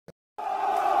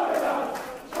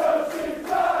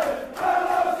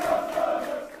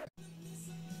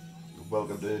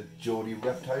to Geordie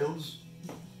Reptiles.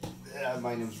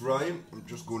 My name's Ryan. I'm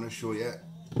just going to show you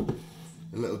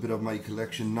a little bit of my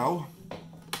collection now.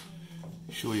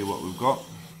 Show you what we've got.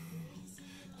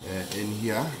 In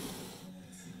here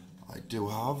I do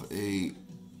have a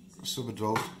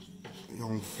sub-adult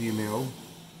young female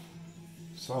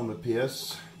Salma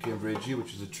Pierce Cambridgei,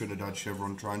 which is a Trinidad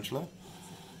chevron tarantula.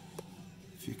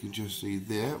 If you can just see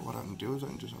there, what I can do is I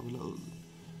can just have a little,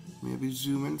 maybe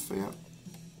zoom in for you.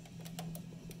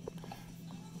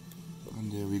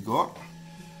 And there we go.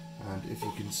 And if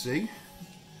you can see,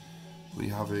 we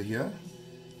have her here.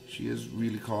 She is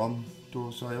really calm,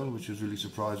 docile, which is really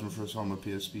surprising for a Salma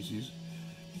Pierce species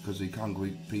because they can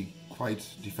be quite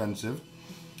defensive.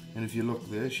 And if you look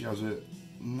there, she has a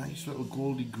nice little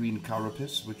goldy green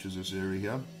carapace, which is this area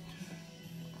here.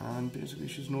 And basically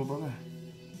she's no bother.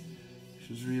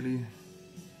 She's really,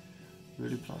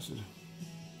 really placid.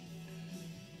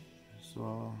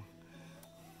 So,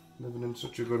 living in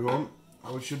such a good home,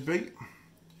 how it should be.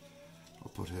 I'll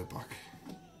put her back.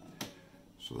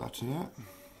 So that's her.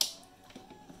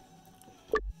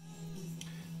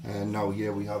 And now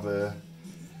here we have a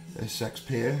sex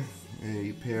pair,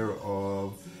 a pair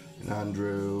of an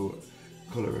Andrew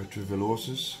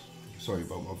Coloritrivillosus. Sorry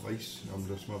about my voice, I'm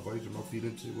not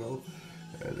feeling too well.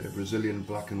 They're Brazilian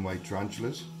black and white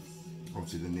tarantulas.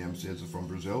 Obviously the name says they're from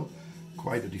Brazil.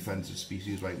 Quite a defensive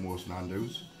species like most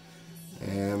Nandos.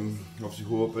 Obviously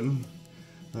hoping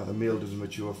that the male doesn't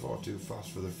mature far too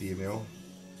fast for the female.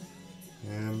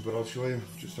 But I'll show you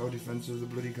just how defensive the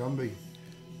bloody can be.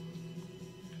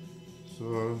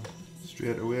 So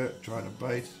straight away trying to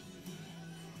bite.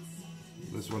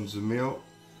 This one's a male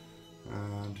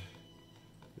and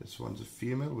this one's a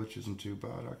female, which isn't too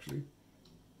bad actually,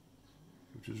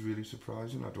 which is really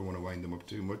surprising. I don't want to wind them up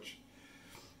too much,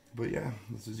 but yeah,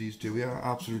 this is these two here.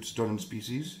 Absolute stunning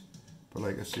species, but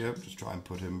like I said, just try and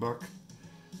put him back.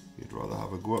 You'd rather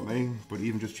have a go at me, but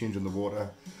even just changing the water,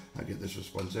 I get this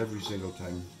response every single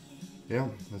time. Yeah,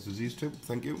 this is these two.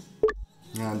 Thank you.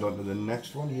 And on to the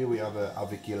next one. Here we have a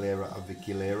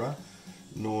aviculera,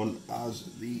 known as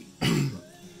the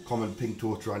common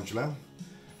pink-toe tarantula.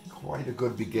 Quite a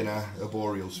good beginner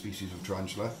arboreal species of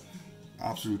tarantula.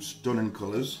 Absolute stunning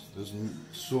colours. There's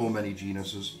so many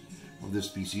genuses of this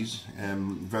species.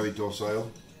 Very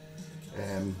docile.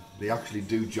 They actually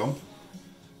do jump.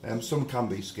 Some can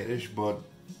be skittish, but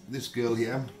this girl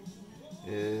here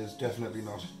is definitely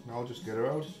not. Now I'll just get her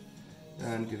out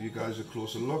and give you guys a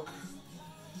closer look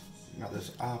at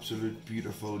this absolute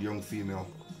beautiful young female.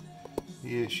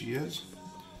 Here she is.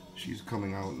 She's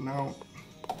coming out now.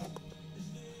 I'm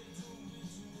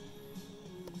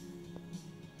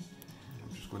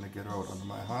just going to get her out under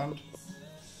my hand.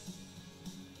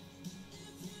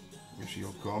 Here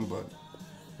she'll come, but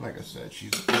like I said,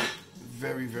 she's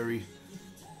very, very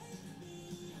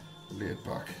laid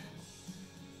back.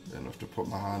 Enough to put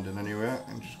my hand in anywhere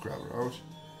and just grab her out.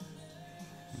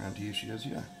 And here she is,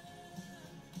 yeah.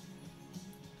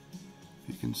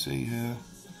 You can see here,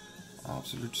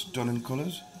 absolute stunning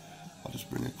colours. I'll just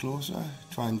bring it closer,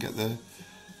 try and get there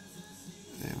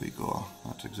we go,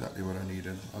 that's exactly what I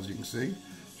needed. As you can see,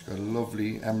 she's got a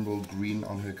lovely emerald green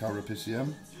on her carapace here,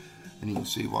 and you can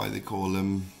see why they call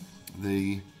them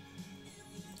the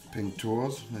pink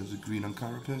toes. There's the green on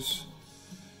carapace,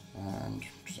 and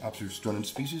just absolute stunning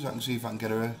species. I can see if I can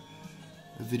get her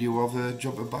a video of her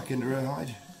jumping back into her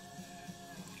hide.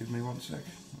 Give me one sec.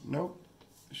 Nope.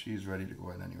 She's ready to go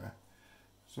in anyway.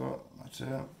 So that's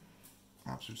her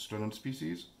absolute stunning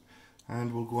species,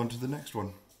 and we'll go on to the next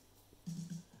one.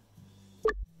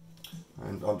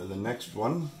 And on to the next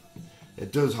one.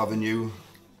 It does have a new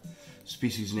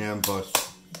species name,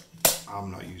 but I'm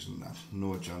not using that.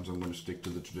 No chance. I'm going to stick to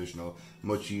the traditional,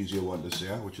 much easier one to say,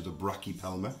 which is a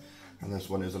Brachypelma, and this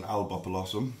one is an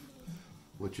Albopilosum,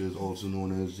 which is also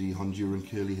known as the Honduran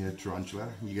curly-haired tarantula.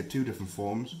 You get two different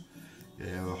forms.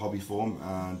 A hobby form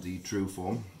and the true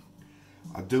form.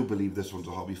 I do believe this one's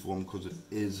a hobby form because it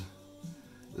is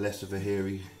less of a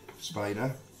hairy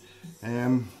spider.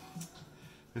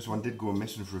 This one did go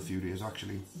missing for a few days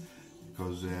actually,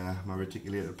 because my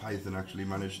reticulated python actually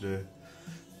managed to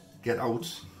get out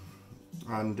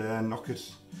and knock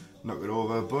it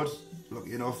over, but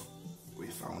lucky enough we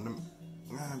found him,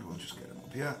 and we'll just get him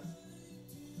up here.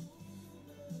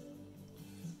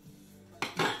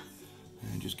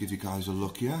 And just give you guys a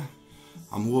look here.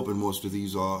 I'm hoping most of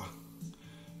these are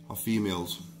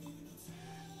females.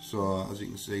 So as you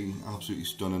can see, absolutely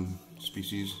stunning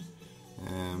species.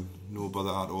 No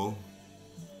bother at all.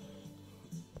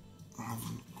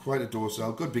 Quite a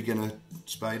docile, good beginner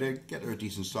spider. Get her a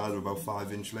decent size of about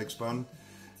 5-inch leg span.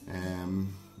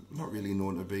 Not really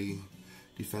known to be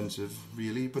defensive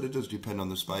really, but it does depend on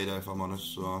the spider if I'm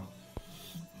honest. So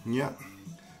yeah,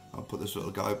 I'll put this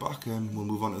little guy back and we'll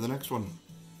move on to the next one.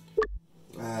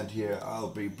 And here I'll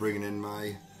be bringing in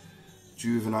my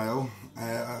juvenile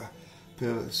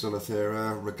Tarantula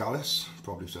regalis,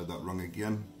 probably said that wrong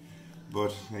again,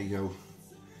 but there you go.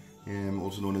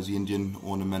 Also known as the Indian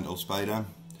ornamental spider,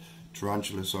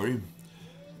 tarantula, sorry.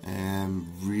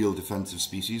 Real defensive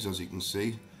species, as you can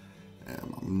see.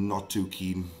 I'm not too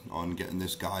keen on getting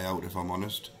this guy out, if I'm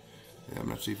honest.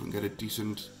 Let's see if we can get a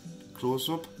decent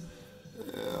close-up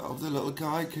of the little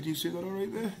guy. Can you see that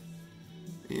alright there?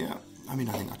 Yeah, I mean,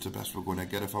 I think that's the best we're going to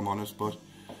get, if I'm honest, but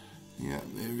yeah,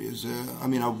 there he is. I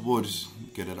mean, I would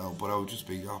get it out, but I would just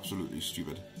be absolutely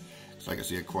stupid. It's like I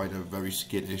say, quite a very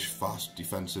skittish, fast,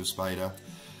 defensive spider.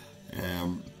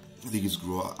 These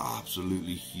grow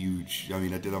absolutely huge. I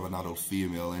mean, I did have an adult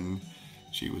female and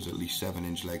she was at least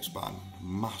 7-inch leg span.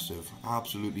 Massive,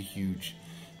 absolutely huge.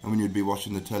 And when you'd be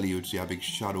watching the telly, you'd see a big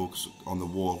shadow on the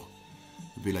wall.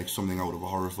 It'd be like something out of a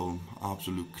horror film.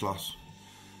 Absolute class.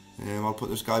 I'll put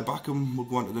this guy back and we'll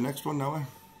go on to the next one now.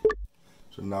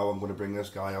 So now I'm going to bring this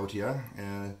guy out here.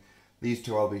 These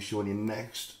two I'll be showing you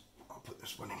next. I'll put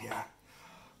this one in here.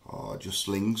 Oh, just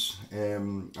slings.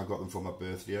 I got them for my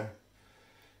birthday.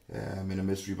 In a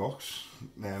mystery box.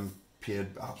 Paid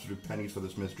absolute pennies for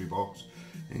this mystery box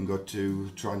and got 2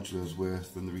 tarantulas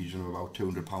worth in the region of about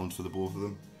 £200 for the both of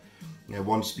them.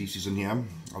 One species in here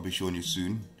I'll be showing you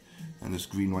soon, and this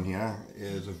green one here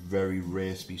is a very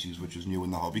rare species which is new in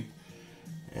the hobby.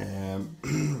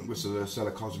 This is a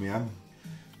Selachosmia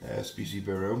species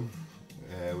burrow,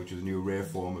 which is a new rare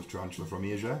form of tarantula from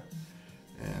Asia.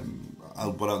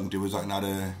 What I can do is I can add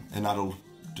an adult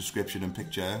description and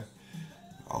picture.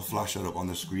 I'll flash that up on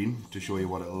the screen to show you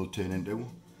what it'll turn into.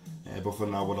 But for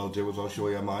now, what I'll do is I'll show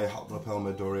you my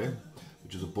Haplopelma doré,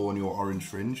 which is a Borneo orange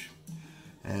fringe.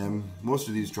 Most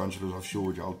of these tarantulas I've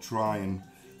showed you, I'll try and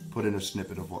put in a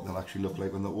snippet of what they'll actually look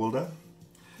like when they're older.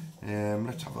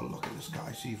 Let's have a look at this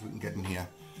guy, see if we can get in here.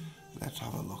 Let's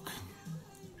have a look.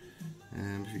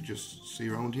 If you just see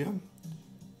around here.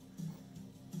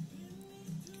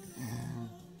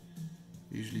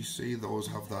 Usually see those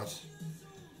have that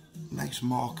nice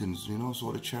markings, you know,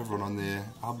 sort of chevron on their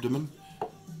abdomen.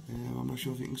 I'm not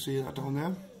sure if you can see that down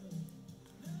there.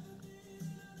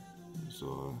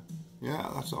 So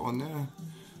yeah, that's that one there.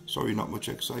 Sorry, not much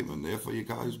excitement there for you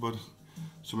guys, but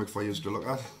something for you to look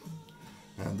at.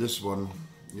 And this one,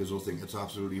 you will think it's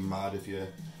absolutely mad if you're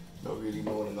not really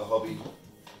known in the hobby.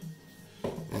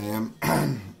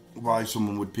 Why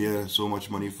someone would pay so much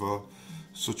money for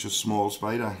such a small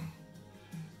spider.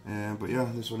 But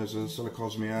yeah, this one is a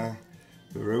Selachosmia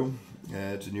burrow.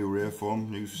 It's a new rare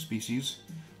form, new species.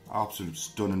 Absolute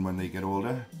stunning when they get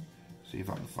older. See if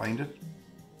I can find it.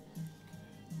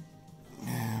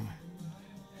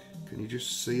 Can you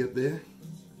just see it there?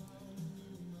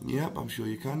 Yep, I'm sure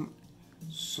you can.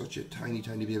 Such a tiny,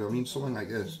 tiny baby. I mean, something like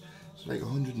this, it's like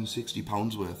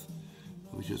 £160 worth,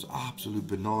 which is absolute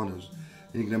bananas.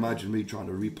 And you can imagine me trying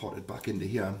to repot it back into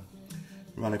here.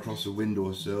 Ran across the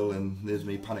windowsill and there's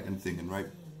me panicking, thinking, right,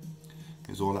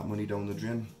 is all that money down the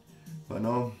drain? But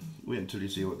no, wait until you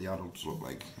see what the adults look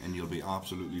like and you'll be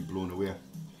absolutely blown away.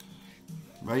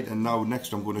 Right, and now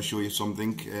next I'm going to show you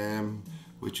something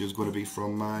which is going to be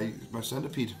from my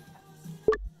centipede.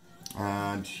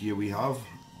 And here we have,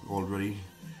 already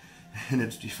in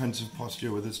its defensive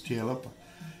posture with its tail up,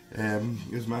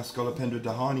 is my Scolopendra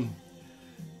dahani,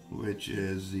 which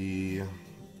is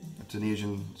it's an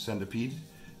Asian centipede.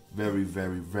 Very,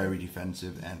 very, very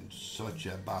defensive and such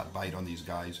a bad bite on these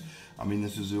guys. I mean,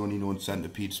 this is the only known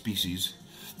centipede species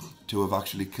to have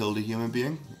actually killed a human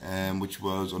being, which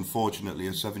was unfortunately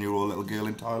a 7-year-old little girl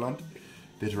in Thailand.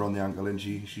 Bit her on the ankle and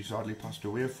she sadly passed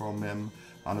away from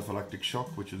anaphylactic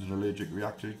shock, which is an allergic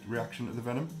reaction to the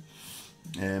venom.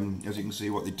 As you can see,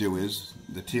 what they do is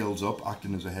the tail's up,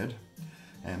 acting as a head.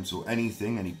 So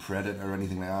anything, any predator or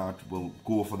anything like that will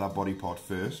go for that body part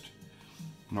first,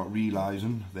 not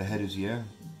realising the head is here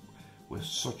with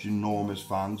such enormous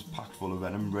fangs packed full of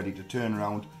venom, ready to turn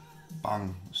around,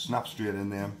 bang, snap straight in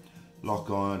there, lock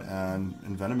on and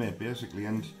envenomate basically,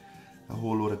 and a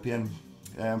whole load of pain.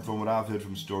 From what I've heard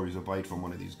from stories, a bite from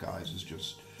one of these guys is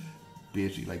just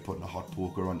basically like putting a hot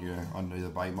poker onto the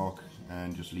bite mark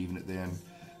and just leaving it there and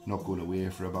not going away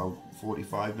for about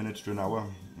 45 minutes to an hour,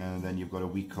 and then you've got a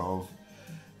week of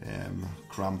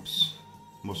cramps,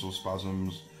 muscle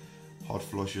spasms, hot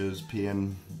flushes,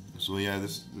 pain. So yeah,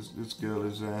 this girl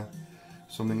is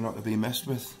something not to be messed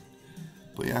with.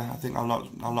 But yeah, I think I'll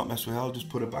not mess with her. I'll just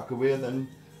put it back away. And then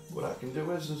what I can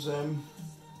do is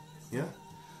yeah,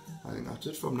 I think that's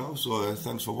it from now. So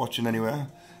thanks for watching anyway.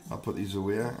 I'll put these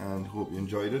away and hope you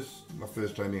enjoyed it. My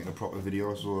first time making a proper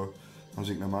video, so as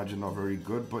you can imagine, not very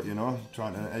good, but you know,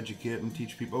 trying to educate and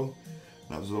teach people.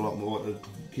 There's a lot more to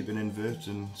keeping inverts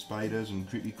and spiders and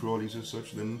creepy crawlies as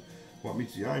such than what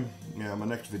meets the eye. Yeah, my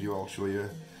next video I'll show you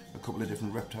a couple of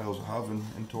different reptiles I have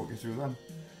and talk you through them.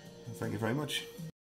 Thank you very much.